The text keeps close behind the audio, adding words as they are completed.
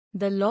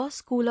The Law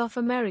School of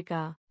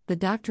America. The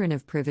doctrine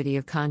of privity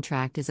of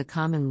contract is a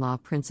common law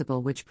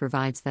principle which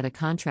provides that a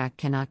contract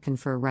cannot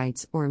confer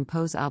rights or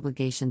impose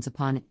obligations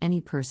upon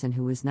any person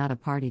who is not a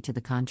party to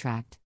the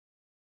contract.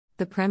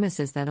 The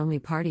premise is that only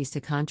parties to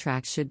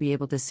contracts should be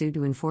able to sue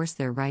to enforce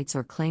their rights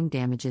or claim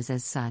damages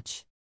as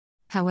such.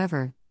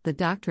 However, the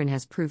doctrine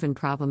has proven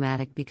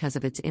problematic because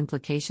of its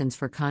implications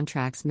for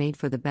contracts made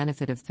for the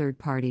benefit of third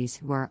parties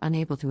who are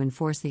unable to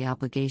enforce the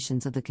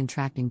obligations of the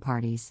contracting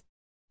parties.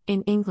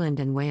 In England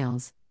and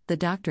Wales, the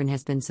doctrine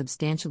has been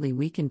substantially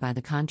weakened by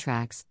the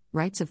Contracts,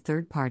 Rights of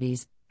Third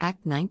Parties,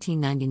 Act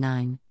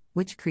 1999,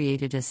 which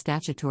created a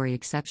statutory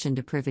exception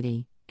to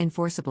privity,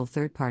 enforceable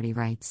third-party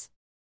rights.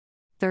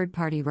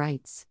 Third-party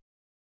rights.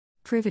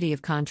 Privity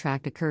of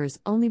contract occurs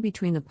only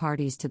between the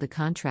parties to the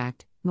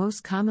contract,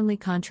 most commonly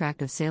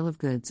contract of sale of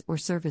goods or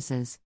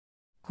services.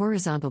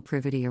 Horizontal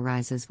privity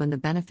arises when the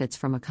benefits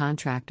from a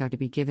contract are to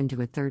be given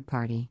to a third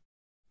party.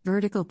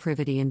 Vertical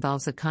privity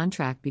involves a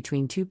contract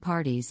between two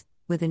parties,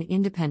 with an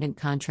independent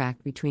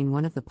contract between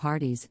one of the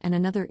parties and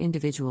another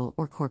individual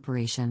or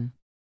corporation.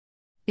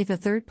 If a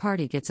third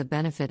party gets a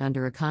benefit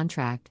under a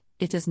contract,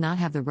 it does not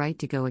have the right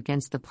to go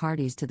against the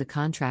parties to the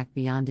contract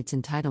beyond its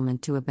entitlement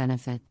to a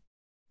benefit.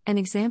 An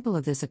example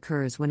of this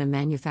occurs when a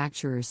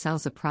manufacturer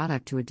sells a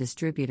product to a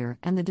distributor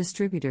and the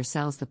distributor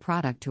sells the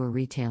product to a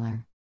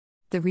retailer.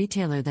 The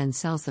retailer then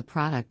sells the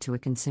product to a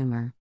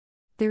consumer.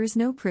 There is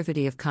no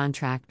privity of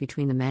contract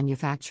between the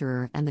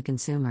manufacturer and the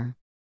consumer.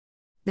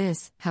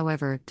 This,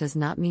 however, does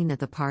not mean that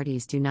the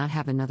parties do not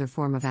have another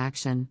form of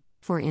action.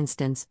 For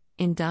instance,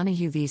 in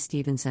Donahue v.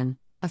 Stevenson,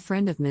 a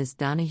friend of Ms.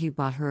 Donahue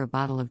bought her a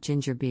bottle of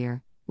ginger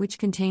beer, which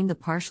contained the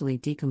partially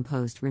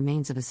decomposed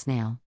remains of a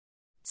snail.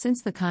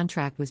 Since the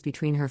contract was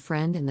between her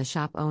friend and the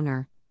shop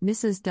owner,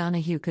 Mrs.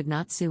 Donahue could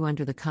not sue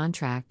under the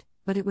contract,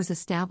 but it was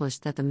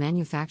established that the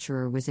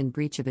manufacturer was in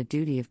breach of a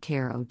duty of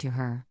care owed to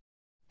her.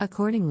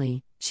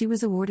 Accordingly, she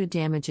was awarded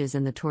damages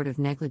in the tort of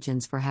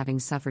negligence for having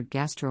suffered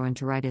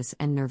gastroenteritis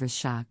and nervous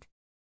shock.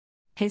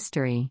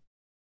 History.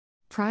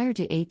 Prior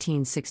to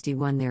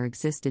 1861, there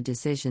existed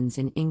decisions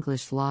in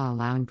English law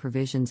allowing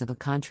provisions of a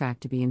contract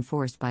to be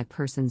enforced by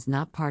persons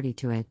not party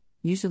to it,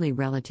 usually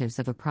relatives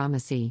of a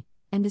promisee,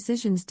 and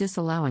decisions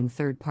disallowing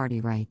third-party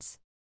rights.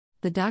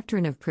 The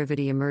doctrine of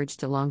privity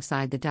emerged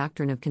alongside the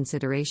doctrine of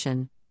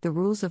consideration, the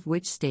rules of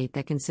which state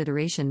that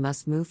consideration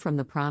must move from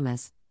the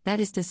promise. That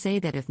is to say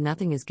that if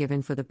nothing is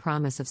given for the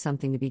promise of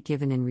something to be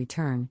given in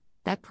return,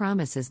 that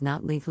promise is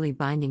not legally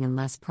binding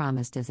unless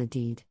promised as a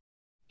deed.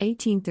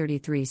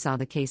 1833 saw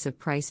the case of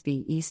Price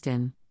v.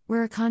 Easton,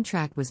 where a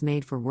contract was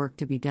made for work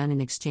to be done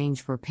in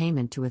exchange for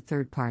payment to a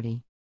third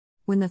party.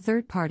 When the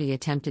third party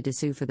attempted to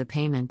sue for the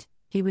payment,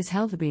 he was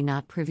held to be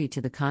not privy to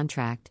the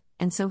contract,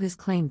 and so his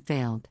claim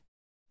failed.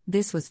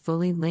 This was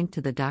fully linked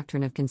to the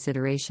doctrine of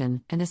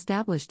consideration and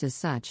established as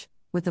such,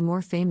 with the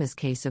more famous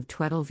case of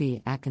Tweddle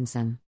v.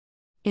 Atkinson.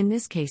 In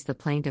this case, the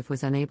plaintiff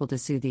was unable to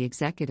sue the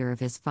executor of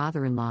his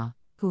father-in-law,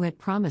 who had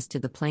promised to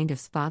the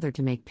plaintiff's father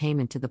to make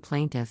payment to the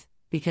plaintiff,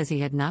 because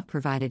he had not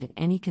provided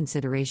any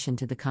consideration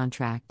to the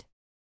contract.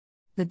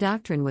 The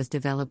doctrine was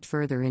developed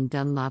further in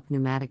Dunlop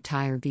Pneumatic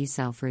Tire v.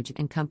 Selfridge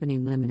and Company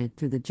Limited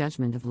through the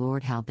judgment of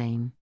Lord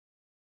Haldane.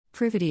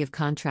 Privity of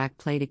contract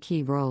played a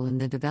key role in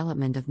the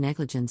development of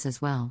negligence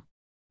as well.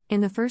 In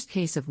the first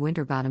case of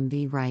Winterbottom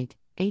v. Wright,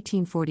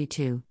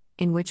 1842,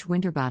 in which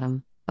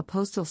Winterbottom, a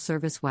postal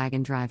service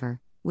wagon driver,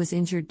 was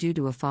injured due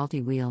to a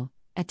faulty wheel,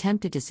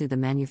 attempted to sue the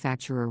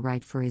manufacturer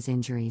Wright for his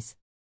injuries.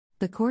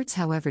 The courts,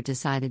 however,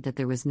 decided that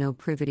there was no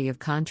privity of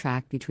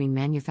contract between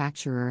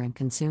manufacturer and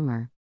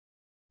consumer.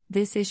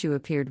 This issue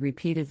appeared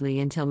repeatedly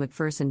until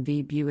McPherson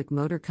v. Buick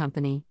Motor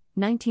Company,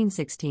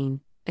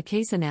 1916, a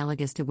case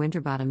analogous to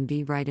Winterbottom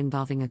v. Wright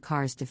involving a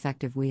car's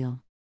defective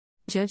wheel.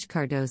 Judge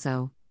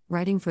Cardozo,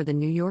 writing for the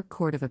New York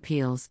Court of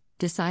Appeals,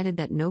 decided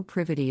that no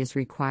privity is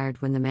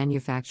required when the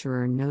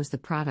manufacturer knows the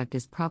product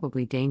is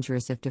probably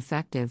dangerous if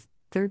defective.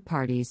 Third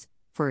parties,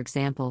 for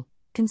example,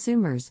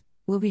 consumers,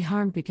 will be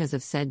harmed because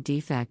of said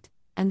defect,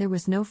 and there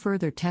was no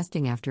further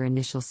testing after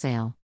initial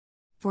sale.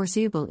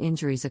 Foreseeable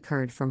injuries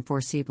occurred from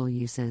foreseeable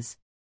uses.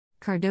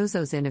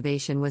 Cardozo's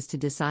innovation was to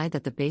decide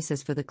that the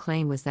basis for the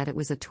claim was that it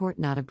was a tort,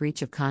 not a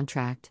breach of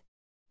contract.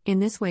 In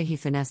this way, he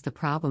finessed the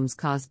problems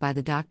caused by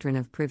the doctrine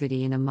of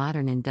privity in a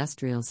modern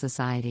industrial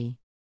society.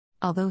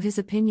 Although his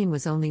opinion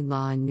was only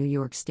law in New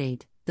York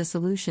State, the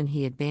solution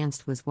he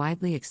advanced was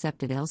widely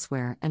accepted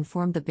elsewhere and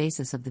formed the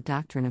basis of the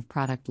doctrine of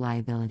product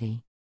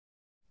liability.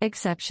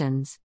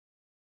 Exceptions.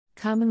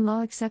 Common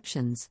law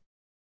exceptions.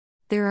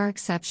 There are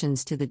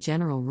exceptions to the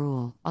general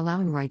rule,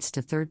 allowing rights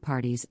to third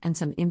parties and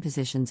some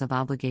impositions of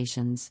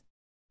obligations.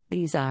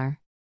 These are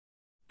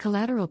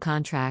collateral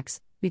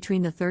contracts,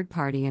 between the third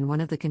party and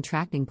one of the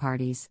contracting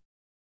parties.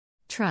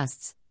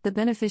 Trusts, the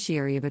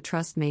beneficiary of a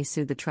trust may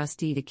sue the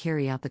trustee to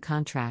carry out the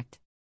contract.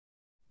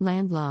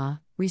 Land law,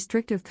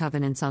 restrictive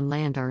covenants on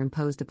land are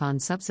imposed upon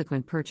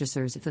subsequent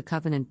purchasers if the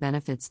covenant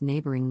benefits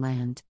neighboring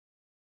land.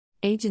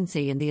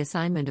 Agency and the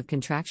assignment of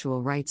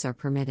contractual rights are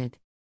permitted.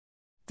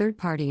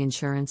 Third-party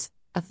insurance,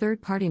 A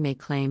third party may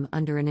claim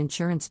under an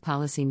insurance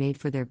policy made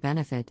for their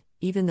benefit,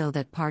 even though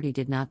that party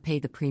did not pay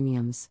the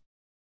premiums.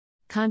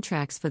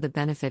 Contracts for the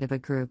benefit of a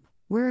group.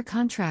 Where a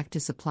contract to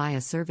supply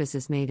a service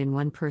is made in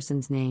one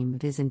person's name,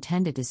 it is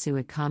intended to sue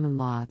at common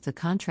law if the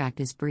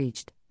contract is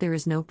breached. There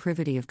is no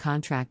privity of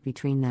contract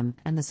between them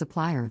and the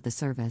supplier of the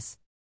service.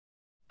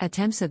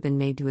 Attempts have been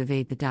made to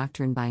evade the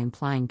doctrine by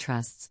implying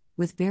trusts,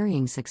 with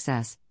varying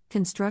success,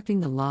 constructing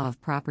the Law of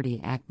Property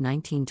Act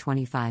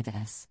 1925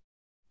 S.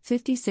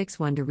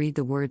 56(1) to read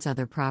the words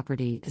other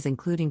property as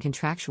including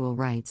contractual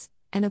rights,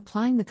 and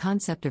applying the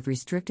concept of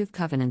restrictive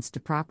covenants to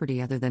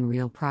property other than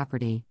real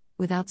property,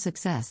 without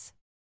success.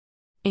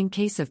 In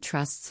case of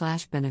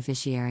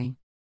trust/beneficiary.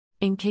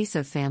 In case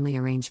of family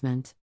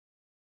arrangement.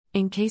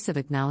 In case of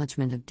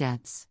acknowledgement of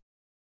debts.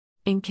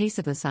 In case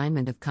of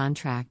assignment of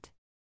contract.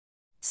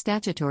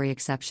 Statutory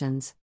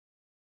exceptions.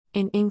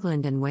 In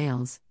England and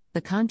Wales,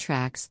 the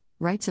Contracts,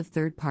 Rights of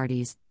Third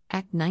Parties,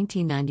 Act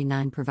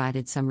 1999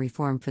 provided some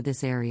reform for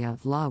this area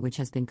of law which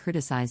has been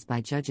criticized by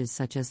judges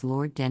such as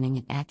Lord Denning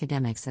and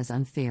academics as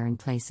unfair in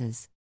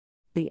places.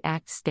 The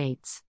Act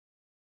states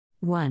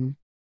 1.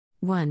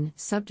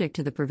 Subject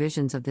to the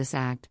provisions of this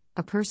Act,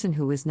 a person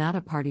who is not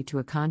a party to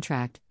a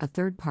contract, a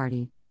third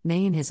party,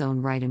 may in his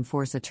own right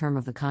enforce a term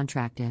of the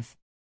contract if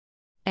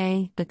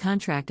a. The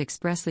contract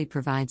expressly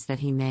provides that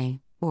he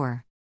may,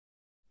 or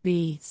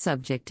b.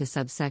 Subject to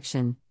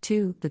subsection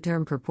 2, the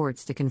term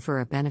purports to confer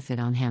a benefit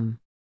on him.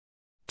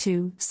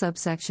 2.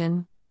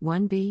 Subsection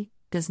 1b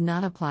does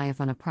not apply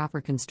if on a proper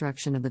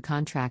construction of the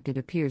contract it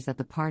appears that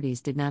the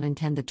parties did not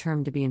intend the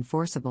term to be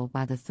enforceable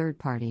by the third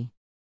party.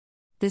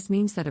 This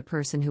means that a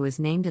person who is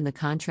named in the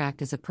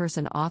contract as a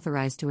person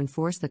authorized to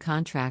enforce the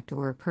contract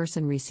or a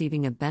person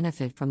receiving a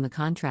benefit from the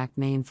contract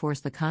may enforce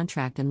the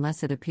contract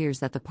unless it appears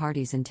that the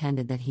parties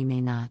intended that he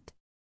may not.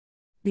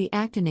 The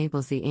Act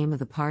enables the aim of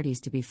the parties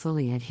to be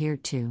fully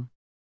adhered to.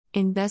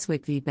 In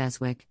Beswick v.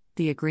 Beswick,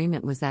 the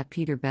agreement was that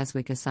Peter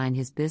Beswick assign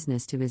his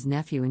business to his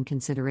nephew in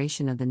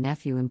consideration of the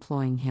nephew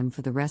employing him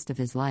for the rest of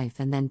his life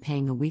and then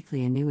paying a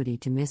weekly annuity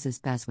to Mrs.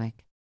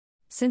 Beswick.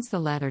 Since the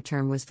latter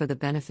term was for the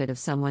benefit of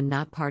someone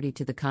not party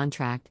to the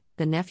contract,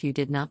 the nephew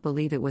did not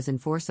believe it was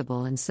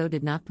enforceable and so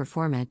did not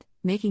perform it,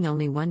 making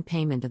only one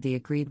payment of the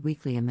agreed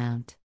weekly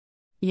amount.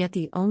 Yet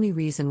the only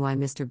reason why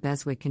Mr.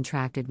 Beswick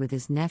contracted with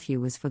his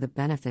nephew was for the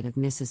benefit of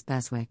Mrs.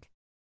 Beswick.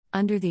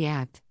 Under the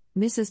Act,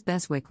 Mrs.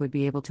 Beswick would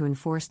be able to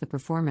enforce the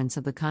performance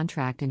of the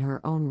contract in her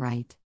own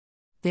right.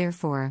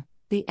 Therefore,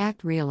 the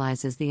Act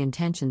realizes the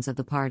intentions of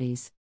the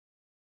parties.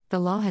 The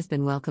law has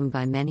been welcomed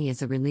by many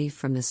as a relief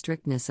from the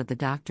strictness of the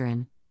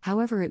doctrine,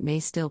 however it may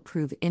still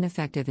prove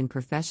ineffective in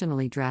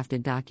professionally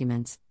drafted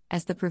documents,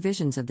 as the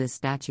provisions of this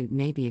statute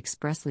may be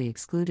expressly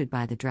excluded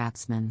by the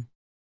draftsman.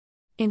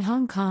 In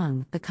Hong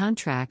Kong, the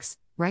Contracts,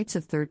 Rights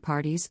of Third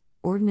Parties,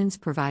 Ordinance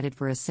provided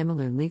for a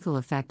similar legal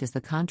effect as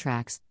the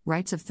Contracts,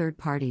 Rights of Third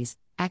Parties,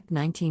 Act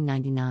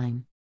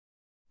 1999.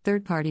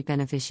 Third-party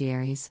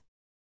beneficiaries.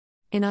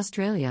 In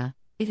Australia,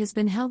 it has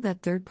been held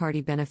that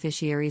third-party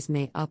beneficiaries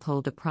may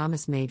uphold a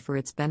promise made for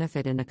its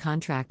benefit in a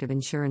contract of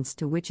insurance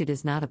to which it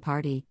is not a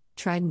party.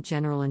 Trident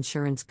General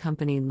Insurance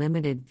Company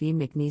Limited v.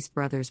 McNeice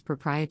Brothers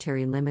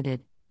Proprietary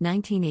Limited,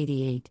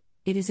 1988.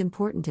 It is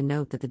important to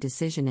note that the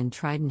decision in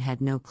Trident had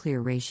no clear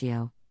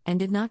ratio, and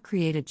did not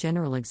create a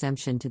general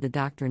exemption to the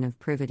doctrine of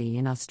privity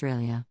in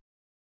Australia.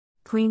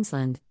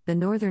 Queensland, the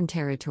Northern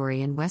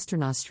Territory and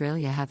Western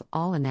Australia have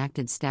all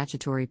enacted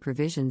statutory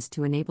provisions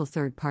to enable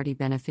third-party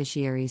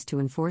beneficiaries to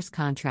enforce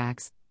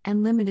contracts,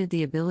 and limited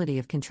the ability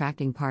of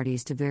contracting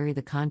parties to vary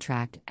the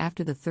contract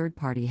after the third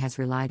party has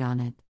relied on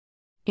it.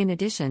 In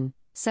addition,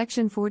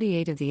 Section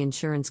 48 of the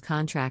Insurance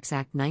Contracts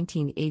Act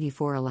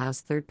 1984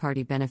 allows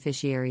third-party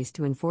beneficiaries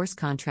to enforce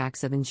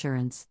contracts of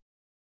insurance.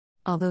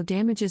 Although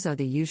damages are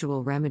the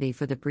usual remedy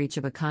for the breach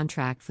of a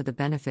contract for the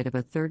benefit of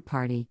a third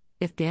party,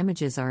 if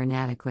damages are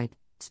inadequate,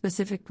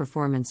 specific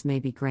performance may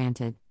be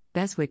granted.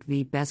 Beswick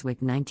v.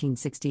 Beswick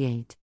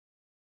 1968.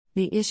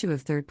 The issue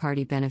of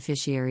third-party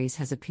beneficiaries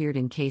has appeared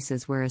in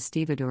cases where a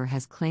stevedore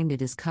has claimed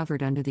it is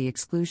covered under the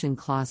exclusion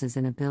clauses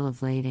in a bill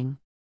of lading.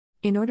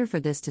 In order for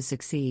this to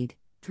succeed,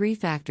 3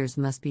 factors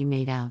must be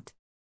made out.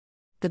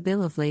 The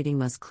bill of lading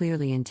must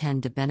clearly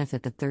intend to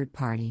benefit the third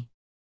party.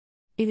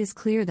 It is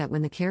clear that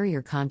when the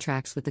carrier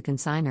contracts with the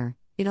consignor,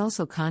 it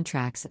also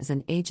contracts as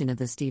an agent of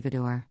the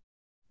stevedore.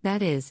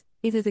 That is,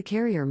 either the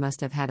carrier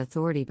must have had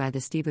authority by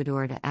the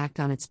stevedore to act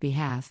on its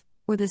behalf,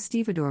 or the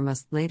stevedore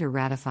must later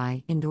ratify,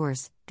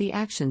 endorse, the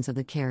actions of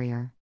the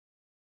carrier.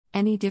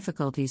 Any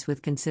difficulties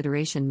with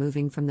consideration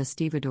moving from the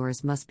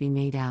stevedores must be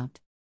made out.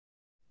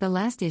 The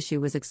last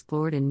issue was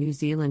explored in New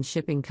Zealand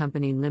Shipping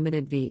Company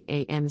Limited v.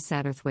 A.M.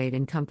 Satterthwaite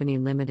and Company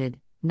Limited,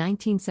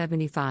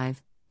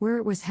 1975, where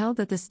it was held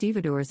that the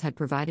stevedores had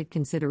provided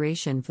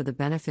consideration for the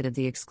benefit of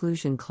the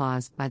exclusion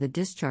clause by the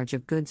discharge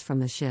of goods from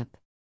the ship.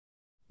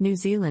 New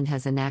Zealand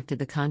has enacted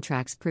the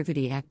Contracts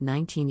Privity Act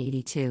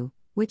 1982,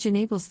 which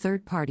enables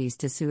third parties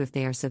to sue if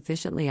they are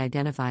sufficiently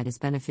identified as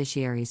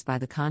beneficiaries by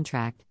the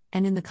contract,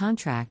 and in the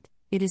contract,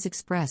 it is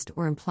expressed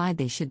or implied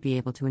they should be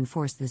able to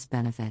enforce this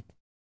benefit.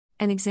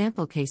 An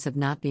example case of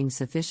not being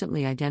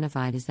sufficiently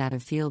identified is that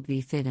of Field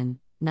v. Fitton,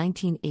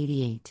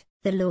 1988.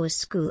 The Law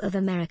School of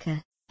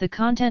America. The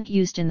content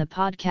used in the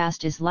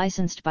podcast is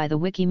licensed by the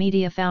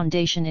Wikimedia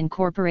Foundation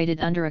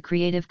Incorporated under a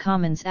Creative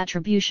Commons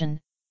Attribution,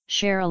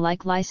 Share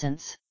Alike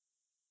license.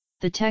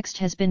 The text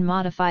has been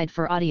modified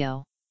for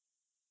audio.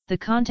 The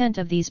content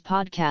of these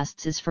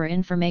podcasts is for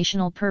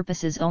informational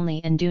purposes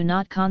only and do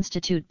not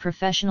constitute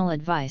professional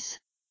advice.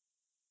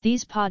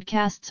 These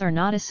podcasts are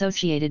not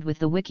associated with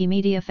the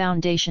Wikimedia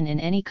Foundation in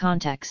any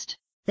context.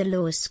 The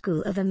Law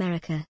School of America.